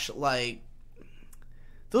slash, like...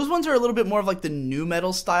 Those ones are a little bit more of like the nu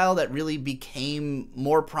metal style that really became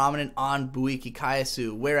more prominent on Buiki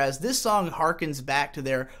Kayasu, whereas this song harkens back to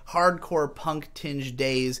their hardcore punk tinged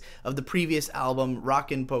days of the previous album,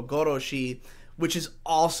 Rockin' Pogoroshi, which is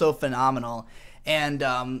also phenomenal. And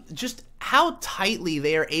just how tightly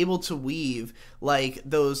they are able to weave like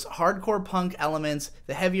those hardcore punk elements,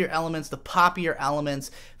 the heavier elements, the poppier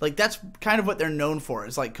elements. Like that's kind of what they're known for,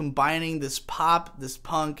 is like combining this pop, this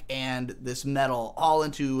punk, and this metal all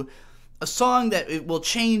into a song that it will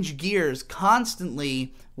change gears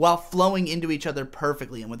constantly while flowing into each other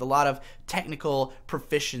perfectly and with a lot of technical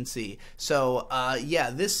proficiency. So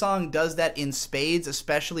yeah, this song does that in spades,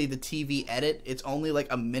 especially the TV edit. It's only like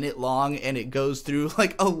a minute long and it goes through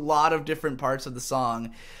like a lot of different parts of the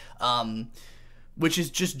song, which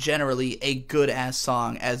is just generally a good ass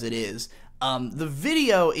song as it is. The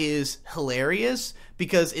video is hilarious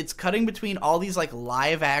because it's cutting between all these like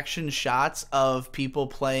live action shots of people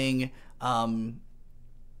playing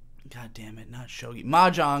God damn it, not shogi,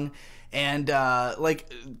 mahjong, and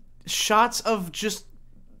like shots of just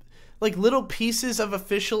like little pieces of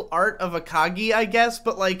official art of Akagi, I guess,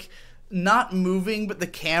 but like not moving, but the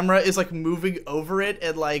camera is like moving over it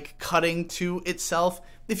and like cutting to itself.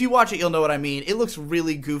 If you watch it, you'll know what I mean. It looks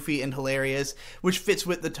really goofy and hilarious, which fits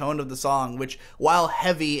with the tone of the song, which, while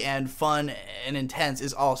heavy and fun and intense,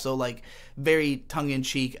 is also like very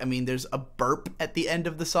tongue-in-cheek. I mean, there's a burp at the end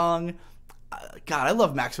of the song. God, I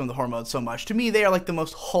love Maximum the Hormone so much. To me, they are like the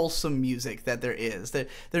most wholesome music that there is.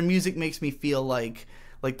 Their music makes me feel like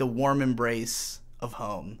the warm embrace of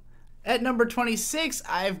home. At number 26,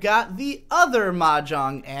 I've got the other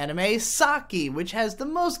mahjong anime, Saki, which has the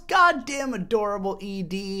most goddamn adorable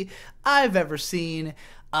ED I've ever seen.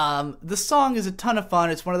 The song is a ton of fun.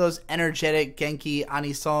 It's one of those energetic Genki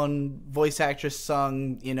Anison voice actress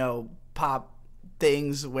sung, you know, pop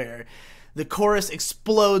things where the chorus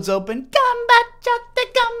explodes open.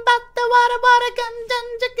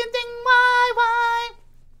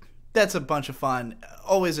 That's a bunch of fun.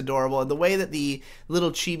 Always adorable. And the way that the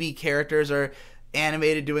little chibi characters are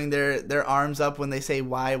animated doing their arms up when they say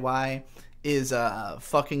why, is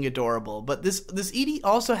fucking adorable. But this ED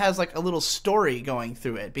also has like a little story going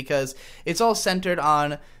through it, because it's all centered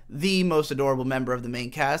on the most adorable member of the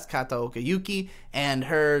main cast, Kataoka Yuki, and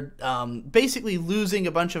her basically losing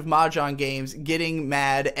a bunch of mahjong games, getting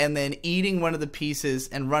mad, and then eating one of the pieces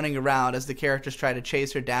and running around as the characters try to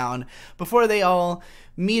chase her down before they all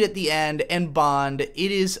meet at the end and bond. It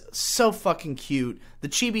is so fucking cute. The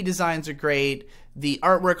chibi designs are great. The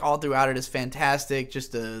artwork all throughout it is fantastic.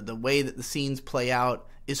 Just the way that the scenes play out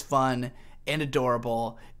is fun and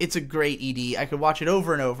adorable. It's a great ED. I could watch it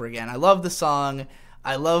over and over again. I love the song.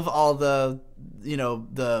 I love all the,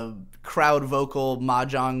 the crowd vocal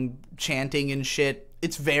mahjong chanting and shit.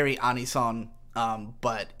 It's very Anison.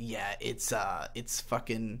 But yeah, it's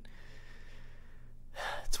fucking,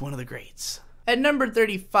 it's one of the greats. At number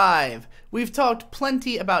 35, we've talked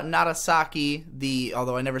plenty about Narasaki,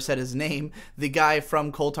 although I never said his name, the guy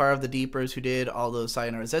from Koltar of the Deepers who did all those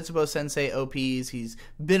Sayonara Zetsubo Sensei OPs. He's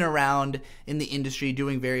been around in the industry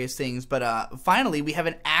doing various things, but finally we have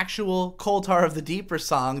an actual Koltar of the Deeper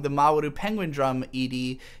song, the Mawaru Penguin Drum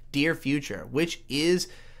ED, Dear Future, which is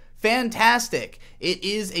fantastic. It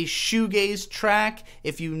is a shoegaze track.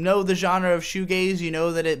 If you know the genre of shoegaze, you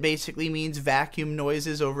know that it basically means vacuum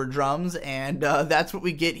noises over drums, and that's what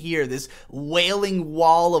we get here. This wailing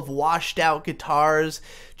wall of washed out guitars,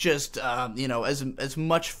 just as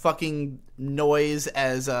much fucking noise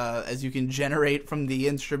as you can generate from the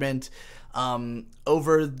instrument,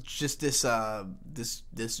 over just this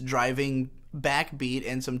driving backbeat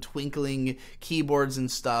and some twinkling keyboards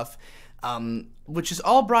and stuff. Which is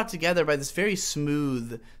all brought together by this very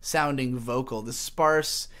smooth sounding vocal, this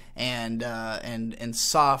sparse and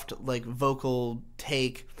soft like vocal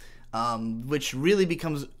take, which really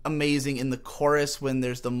becomes amazing in the chorus when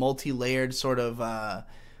there's the multi-layered sort of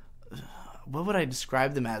what would I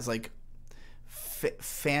describe them as, like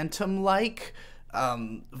phantom-like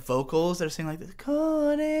vocals that are saying like this.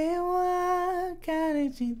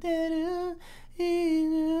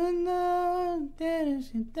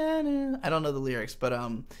 I don't know the lyrics, but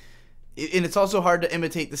and it's also hard to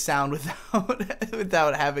imitate the sound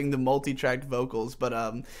without having the multi-tracked vocals,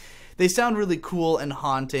 but they sound really cool and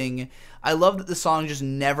haunting. I love that the song just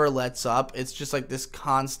never lets up. It's just like this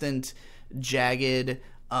constant jagged,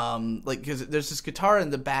 because there's this guitar in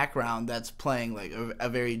the background that's playing like a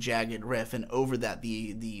very jagged riff, and over that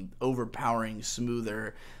the overpowering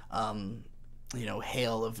smoother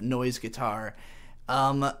hail of noise guitar.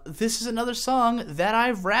 This is another song that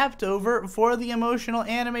I've rapped over for the Emotional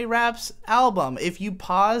Anime Raps album. If you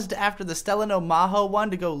paused after the Stella no Maho one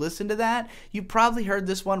to go listen to that, you probably heard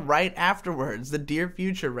this one right afterwards, the Dear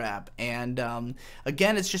Future rap. And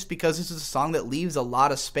again, it's just because this is a song that leaves a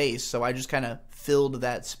lot of space, so I just kind of filled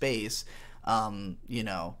that space. I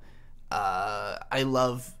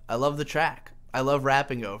love the track. I love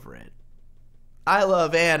rapping over it. I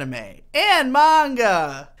love anime and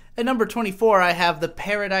manga. At number 24, I have the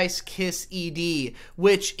Paradise Kiss ED,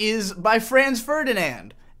 which is by Franz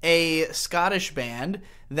Ferdinand, a Scottish band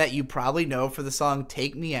that you probably know for the song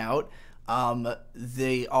Take Me Out.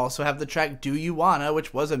 They also have the track Do You Wanna,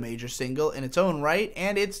 which was a major single in its own right,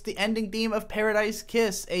 and it's the ending theme of Paradise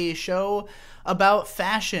Kiss, a show about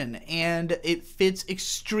fashion, and it fits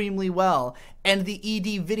extremely well. And the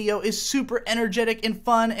ED video is super energetic and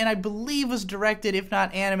fun, and I believe was directed, if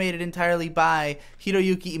not animated entirely, by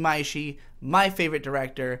Hiroyuki Imaishi, my favorite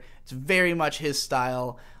director. It's very much his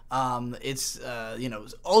style. It's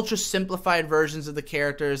ultra simplified versions of the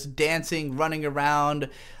characters, dancing, running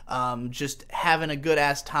around, just having a good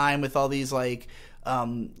ass time with all these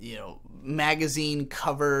magazine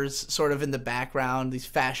covers sort of in the background, these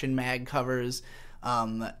fashion mag covers.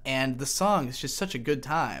 And the song is just such a good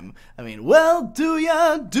time. I mean, well, do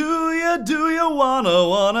ya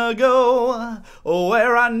wanna go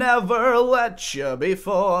where I never let you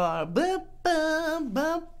before?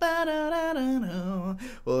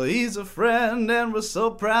 Well, he's a friend and we're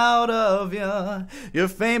so proud of ya. Your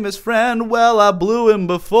famous friend, well, I blew him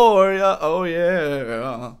before ya. Oh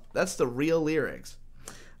yeah. That's the real lyrics.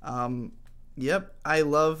 Yep, I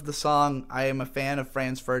love the song. I am a fan of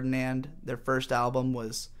Franz Ferdinand. Their first album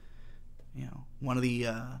was, one of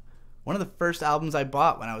the first albums I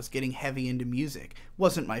bought when I was getting heavy into music.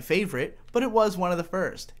 Wasn't my favorite, but it was one of the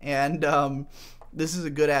first. And this is a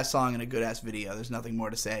good-ass song and a good-ass video. There's nothing more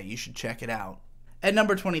to say. You should check it out. At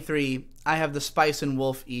number 23, I have the Spice and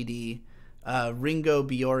Wolf ED, Ringo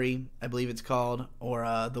Biori, I believe it's called,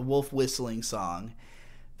 or the Wolf Whistling song.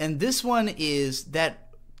 And this one is that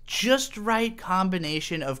just right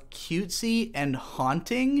combination of cutesy and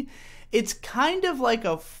haunting. It's kind of like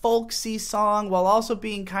a folksy song while also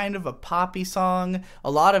being kind of a poppy song.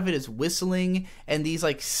 A lot of it is whistling and these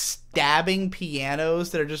like stabbing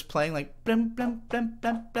pianos that are just playing like blum blum blum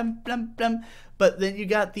blum blum blum blum. But then you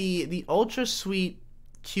got the ultra sweet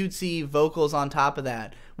cutesy vocals on top of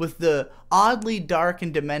that with the oddly dark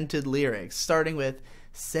and demented lyrics starting with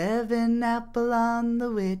 7 apple on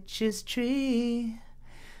the witch's tree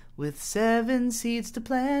with 7 seeds to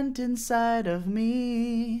plant inside of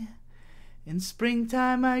me. In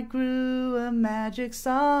springtime I grew a magic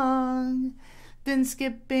song, then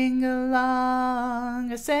skipping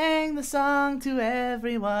along I sang the song to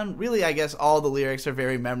everyone. Really, I guess all the lyrics are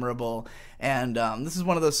very memorable, and this is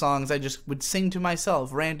one of those songs I just would sing to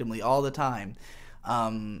myself randomly all the time.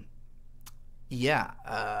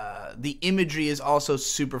 The imagery is also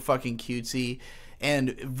super fucking cutesy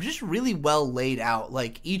and just really well laid out.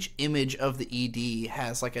 Like each image of the ED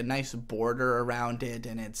has like a nice border around it,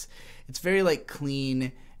 and it's very like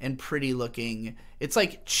clean and pretty looking. It's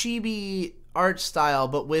like chibi art style,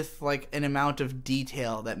 but with like an amount of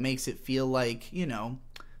detail that makes it feel like, you know,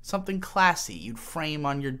 something classy you'd frame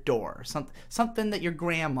on your door, something that your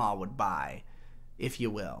grandma would buy, if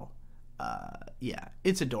you will.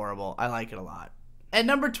 It's adorable. I like it a lot. At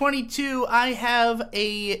number 22, I have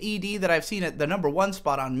a ED that I've seen at the number 1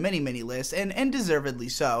 spot on many, many lists, and deservedly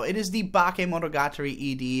so. It is the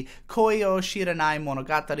Bakemonogatari ED, Koi o Shiranai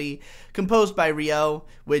Monogatari, composed by Ryo,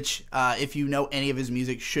 which, if you know any of his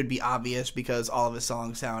music, should be obvious because all of his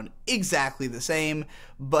songs sound exactly the same.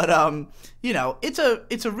 But, you know, it's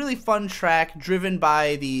a really fun track driven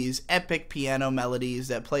by these epic piano melodies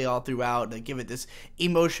that play all throughout, that give it this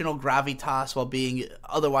emotional gravitas while being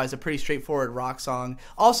otherwise a pretty straightforward rock song.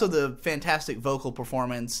 Also, the fantastic vocal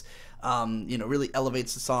performance, really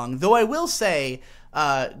elevates the song. Though I will say,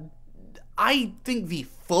 I think the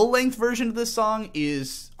full-length version of this song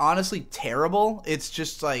is honestly terrible. It's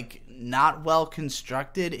just like not well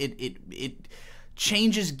constructed. It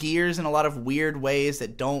changes gears in a lot of weird ways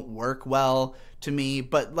that don't work well to me.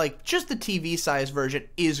 But like just the TV size version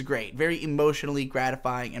is great, very emotionally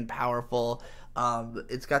gratifying and powerful.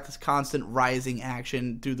 It's got this constant rising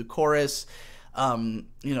action through the chorus.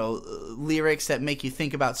 Lyrics that make you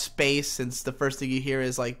think about space, since the first thing you hear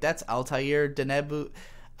is like, that's Altair Denebu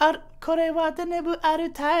Kore wa Denebu aru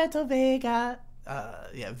taeto Vega.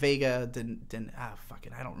 Vega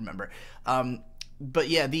I don't remember. But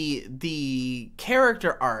yeah, the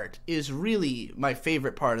character art is really my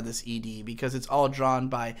favorite part of this ED because it's all drawn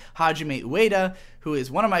by Hajime Ueda, who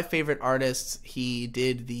is one of my favorite artists. He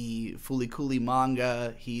did the Fulikuli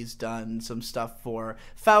manga. He's done some stuff for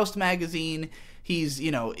Faust magazine. He's,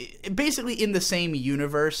 basically in the same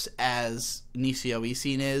universe as Nisio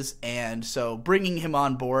Isin is, and so bringing him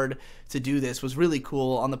on board to do this was really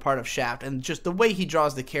cool on the part of Shaft, and just the way he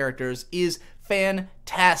draws the characters is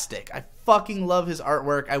fantastic. I fucking love his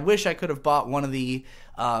artwork. I wish I could have bought one of the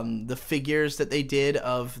figures that they did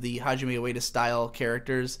of the Hajime Ueda style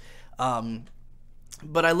characters.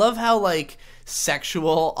 But I love how like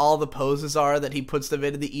sexual all the poses are that he puts them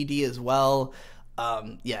into the ED as well.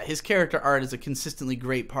 His character art is a consistently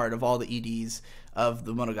great part of all the EDs of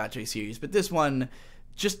the Monogatari series. But this one,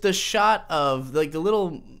 just the shot of like the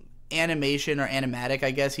little animation or animatic,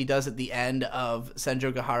 I guess, he does at the end of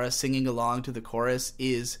Senjo Gahara singing along to the chorus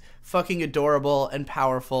is fucking adorable and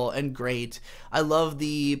powerful and great. I love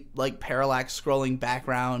the like parallax scrolling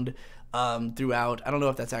background throughout. I don't know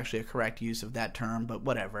if that's actually a correct use of that term, but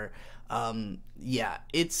whatever.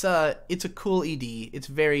 It's a cool ED. It's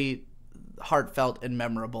very heartfelt and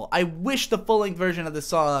memorable. I wish the full-length version of the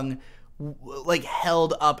song like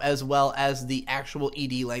held up as well as the actual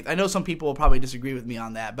ED length. I know some people will probably disagree with me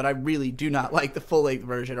on that, but I really do not like the full-length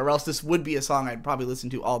version, or else this would be a song I'd probably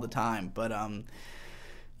listen to all the time. But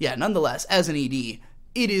nonetheless, as an ED,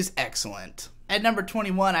 it is excellent. At number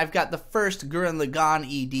 21, I've got the first Gurren Lagann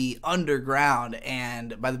ED, Underground,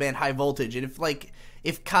 and by the band High Voltage. And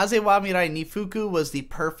if Kaze wa Mirai ni Fuku was the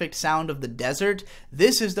perfect sound of the desert,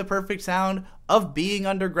 this is the perfect sound of being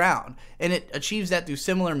underground. And it achieves that through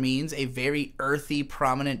similar means, a very earthy,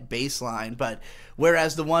 prominent bass line. But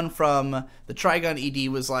whereas the one from the Trigun ED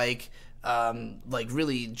was like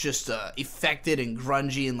really just affected and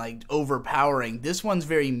grungy and like overpowering, this one's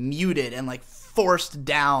very muted and like forced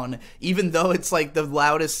down, even though it's like the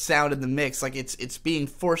loudest sound in the mix. Like it's being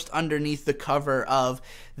forced underneath the cover of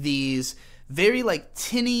these very like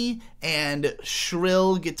tinny and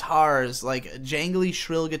shrill guitars, like jangly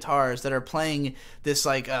shrill guitars that are playing this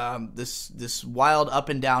like this wild up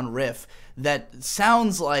and down riff that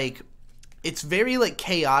sounds like it's very like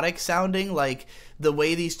chaotic sounding. Like the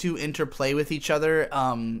way these two interplay with each other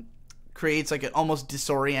creates like an almost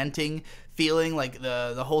disorienting feeling. Like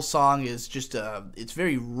the whole song is just it's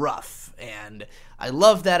very rough, and I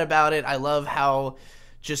love that about it. I love how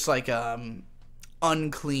just like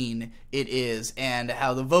unclean it is, and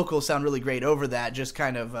how the vocals sound really great over that, just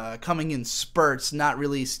kind of coming in spurts, not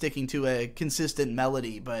really sticking to a consistent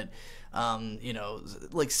melody, but you know,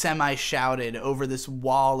 like semi-shouted over this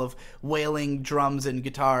wall of wailing drums and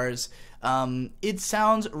guitars. It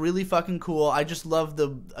sounds really fucking cool. I just love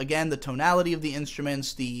the tonality of the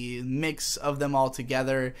instruments, the mix of them all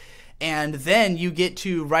together. And then you get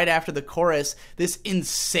to, right after the chorus, this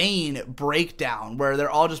insane breakdown where they're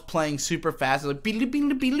all just playing super fast. It's like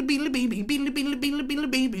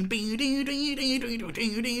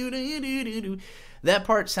that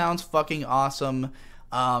part sounds fucking awesome.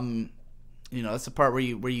 You know, that's the part where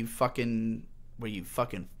you fucking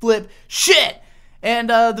flip shit. And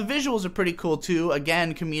the visuals are pretty cool too.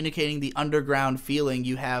 Again, communicating the underground feeling.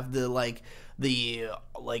 You have the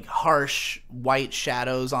harsh white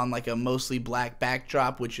shadows on like a mostly black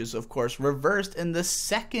backdrop, which is of course reversed in the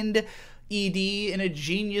second ED in a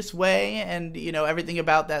genius way. And you know, everything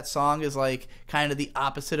about that song is like kind of the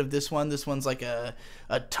opposite of this one. This one's like a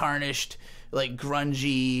tarnished, like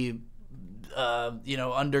grungy, you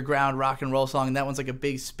know, underground rock and roll song, and that one's like a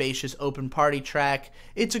big spacious open party track.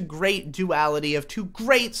 It's a great duality of two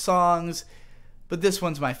great songs, but this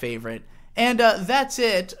one's my favorite. And that's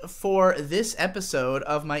it for this episode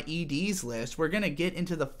of my EDs list. We're gonna get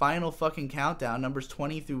into the final fucking countdown, numbers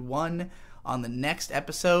 20 through 1, on the next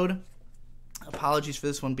episode. Apologies for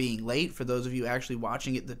this one being late, for those of you actually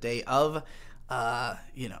watching it the day of.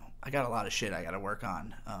 You know, I got a lot of shit I gotta work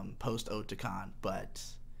on post Ode to Con, but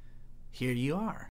here you are.